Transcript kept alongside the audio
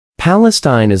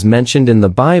Palestine is mentioned in the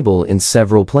Bible in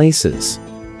several places.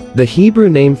 The Hebrew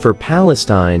name for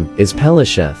Palestine is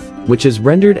Pelesheth, which is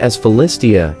rendered as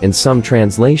Philistia in some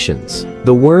translations.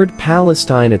 The word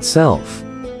Palestine itself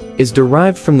is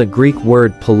derived from the Greek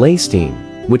word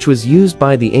Palaistine, which was used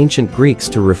by the ancient Greeks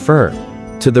to refer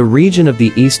to the region of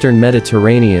the eastern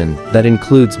Mediterranean that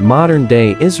includes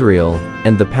modern-day Israel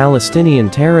and the Palestinian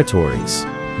territories.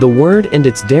 The word and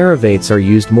its derivates are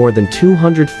used more than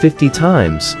 250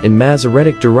 times in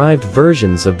Masoretic-derived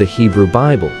versions of the Hebrew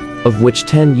Bible, of which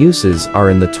 10 uses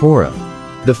are in the Torah.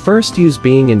 The first use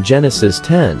being in Genesis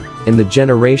 10, in the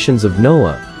generations of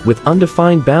Noah, with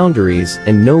undefined boundaries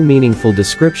and no meaningful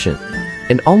description.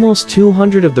 And almost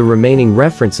 200 of the remaining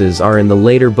references are in the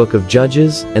later book of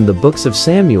Judges and the books of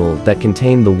Samuel that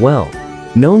contain the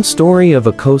well-known story of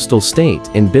a coastal state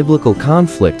in biblical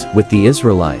conflict with the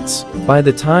Israelites. By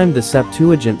the time the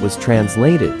Septuagint was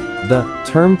translated, the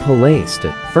term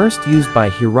Palaistine, first used by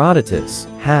Herodotus,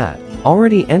 had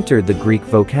already entered the Greek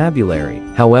vocabulary.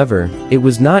 However, it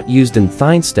was not used in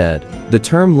Instead, the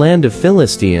term land of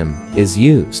Philistium is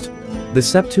used. The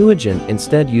Septuagint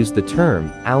instead used the term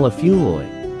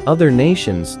Alaphuloi, other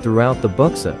nations throughout the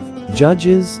books of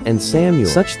Judges and Samuel,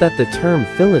 such that the term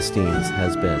Philistines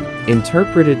has been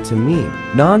interpreted to mean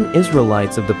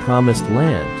non-Israelites of the Promised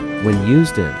Land when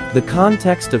used in the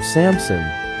context of Samson,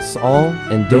 Saul,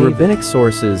 and David. The rabbinic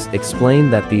sources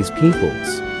explain that these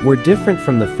peoples were different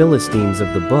from the Philistines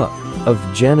of the book of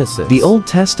Genesis. The Old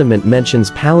Testament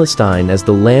mentions Palestine as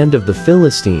the land of the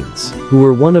Philistines, who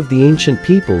were one of the ancient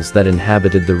peoples that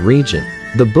inhabited the region.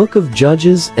 The book of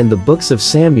Judges and the books of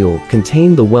Samuel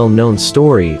contain the well-known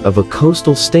story of a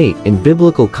coastal state in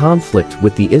biblical conflict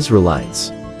with the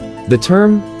Israelites. The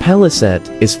term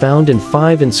Peleset is found in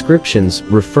 5 inscriptions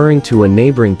referring to a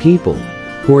neighboring people,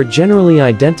 who are generally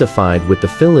identified with the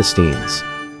Philistines,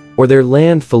 or their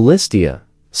land Philistia,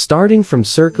 starting from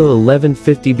circa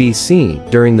 1150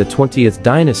 BC during the 20th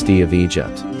Dynasty of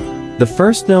Egypt. The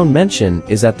first known mention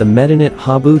is at the Medinet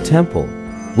Habu temple,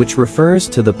 which refers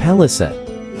to the Peleset,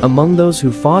 among those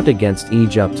who fought against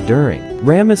Egypt during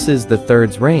Ramesses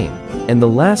III's reign, and the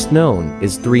last known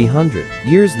is 300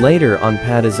 years later on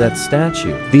Padiiset's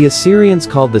statue. The Assyrians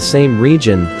called the same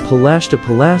region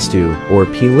Palashtu or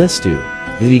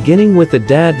Pilistu, beginning with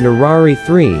Adad-nirari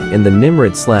III in the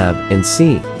Nimrud Slab in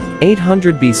c.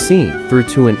 800 BC through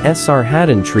to an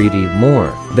Esarhaddon treaty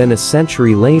more than a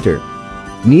century later.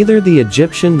 Neither the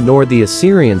Egyptian nor the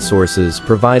Assyrian sources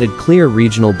provided clear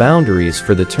regional boundaries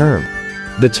for the term.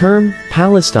 The term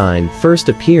Palestine first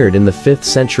appeared in the 5th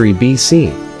century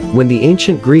BC, when the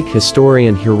ancient Greek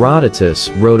historian Herodotus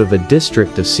wrote of a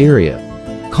district of Syria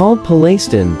called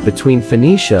Palestine between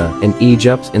Phoenicia and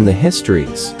Egypt in the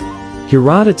Histories.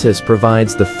 Herodotus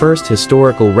provides the first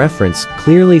historical reference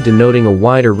clearly denoting a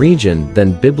wider region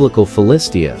than biblical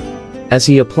Philistia, as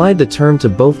he applied the term to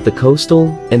both the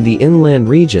coastal and the inland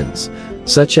regions,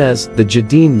 such as the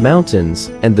Judean Mountains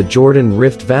and the Jordan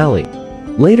Rift Valley.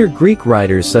 Later Greek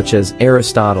writers such as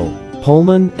Aristotle,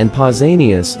 Polemon, and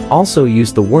Pausanias also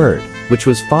used the word, which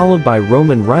was followed by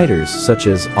Roman writers such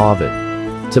as Ovid,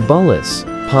 Tibullus,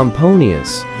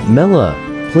 Pomponius, Mela,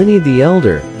 Pliny the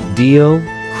Elder, Dio,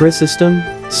 Chrysostom,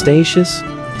 Statius,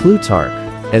 Plutarch,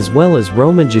 as well as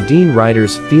Roman Judean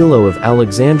writers Philo of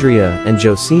Alexandria and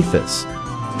Josephus.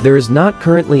 There is not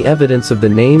currently evidence of the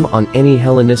name on any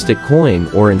Hellenistic coin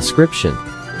or inscription.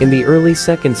 In the early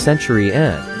 2nd century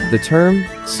AD, the term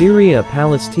Syria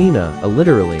Palestina,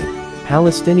 literally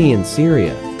Palestinian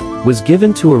Syria, was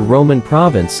given to a Roman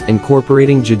province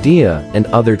incorporating Judea and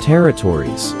other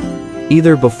territories,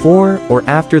 either before or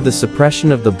after the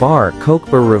suppression of the Bar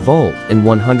Kokhba revolt in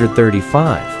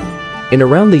 135. In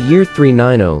around the year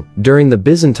 390, during the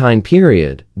Byzantine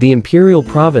period, the imperial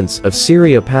province of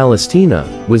Syria Palestina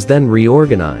was then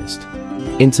reorganized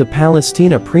into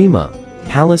Palestina Prima,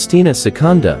 Palestina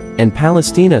Secunda, and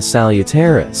Palestina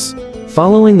Salutaris.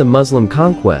 Following the Muslim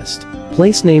conquest,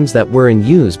 place names that were in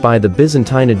use by the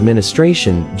Byzantine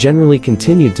administration generally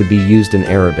continued to be used in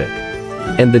Arabic,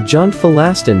 and the Junt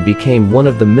Phalastin became one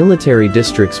of the military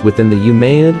districts within the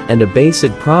Umayyad and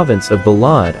Abbasid province of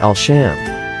Balad al-Sham.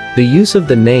 The use of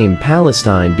the name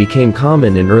Palestine became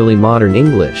common in early modern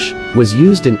English, was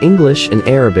used in English and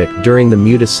Arabic during the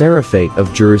Mutasarrifate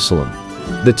of Jerusalem.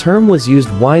 The term was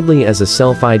used widely as a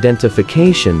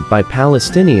self-identification by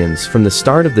Palestinians from the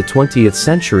start of the 20th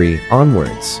century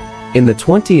onwards. In the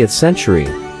 20th century,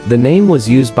 the name was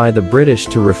used by the British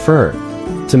to refer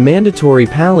to Mandatory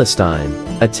Palestine,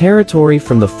 a territory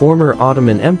from the former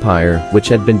Ottoman Empire which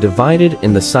had been divided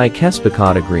in the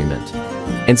Sykes-Picot Agreement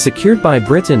and secured by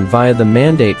Britain via the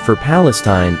Mandate for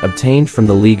Palestine obtained from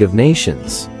the League of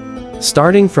Nations.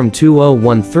 Starting from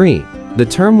 2013, the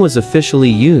term was officially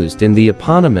used in the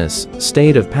eponymous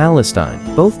state of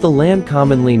Palestine, both the land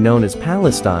commonly known as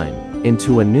Palestine,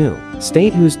 into a new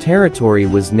state whose territory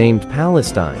was named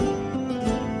Palestine.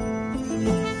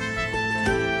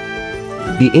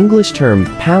 The English term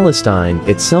Palestine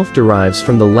itself derives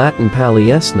from the Latin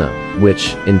Paliesna,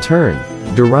 which, in turn,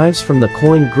 derives from the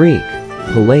Koine Greek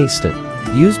Palaistine,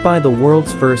 used by the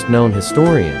world's first known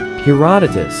historian,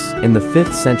 Herodotus, in the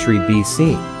 5th century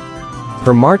BC.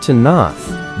 Per Martin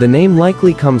Noth, the name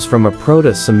likely comes from a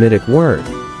Proto-Semitic word,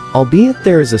 albeit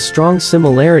there is a strong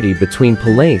similarity between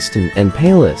Palaistine and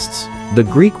Palists, the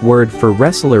Greek word for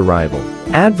wrestler rival,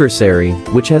 adversary,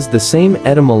 which has the same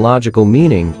etymological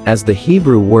meaning as the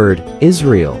Hebrew word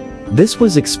Israel. This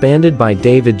was expanded by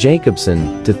David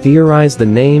Jacobson to theorize the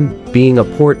name being a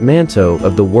portmanteau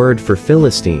of the word for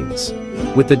Philistines,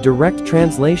 with a direct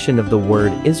translation of the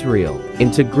word Israel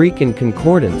into Greek in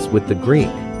concordance with the Greek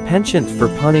penchant for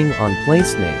punning on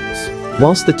place names.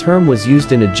 Whilst the term was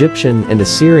used in Egyptian and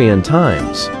Assyrian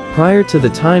times, prior to the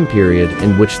time period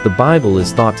in which the Bible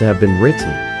is thought to have been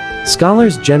written,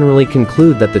 scholars generally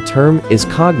conclude that the term is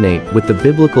cognate with the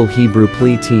biblical Hebrew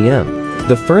pletm.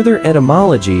 The further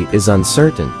etymology is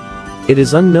uncertain. It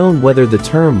is unknown whether the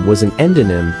term was an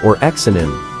endonym or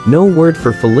exonym. No word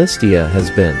for Philistia has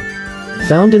been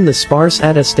found in the sparse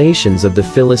attestations of the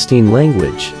Philistine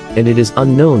language, and it is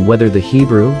unknown whether the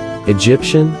Hebrew,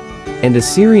 Egyptian, and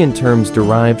Assyrian terms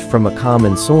derived from a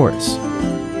common source.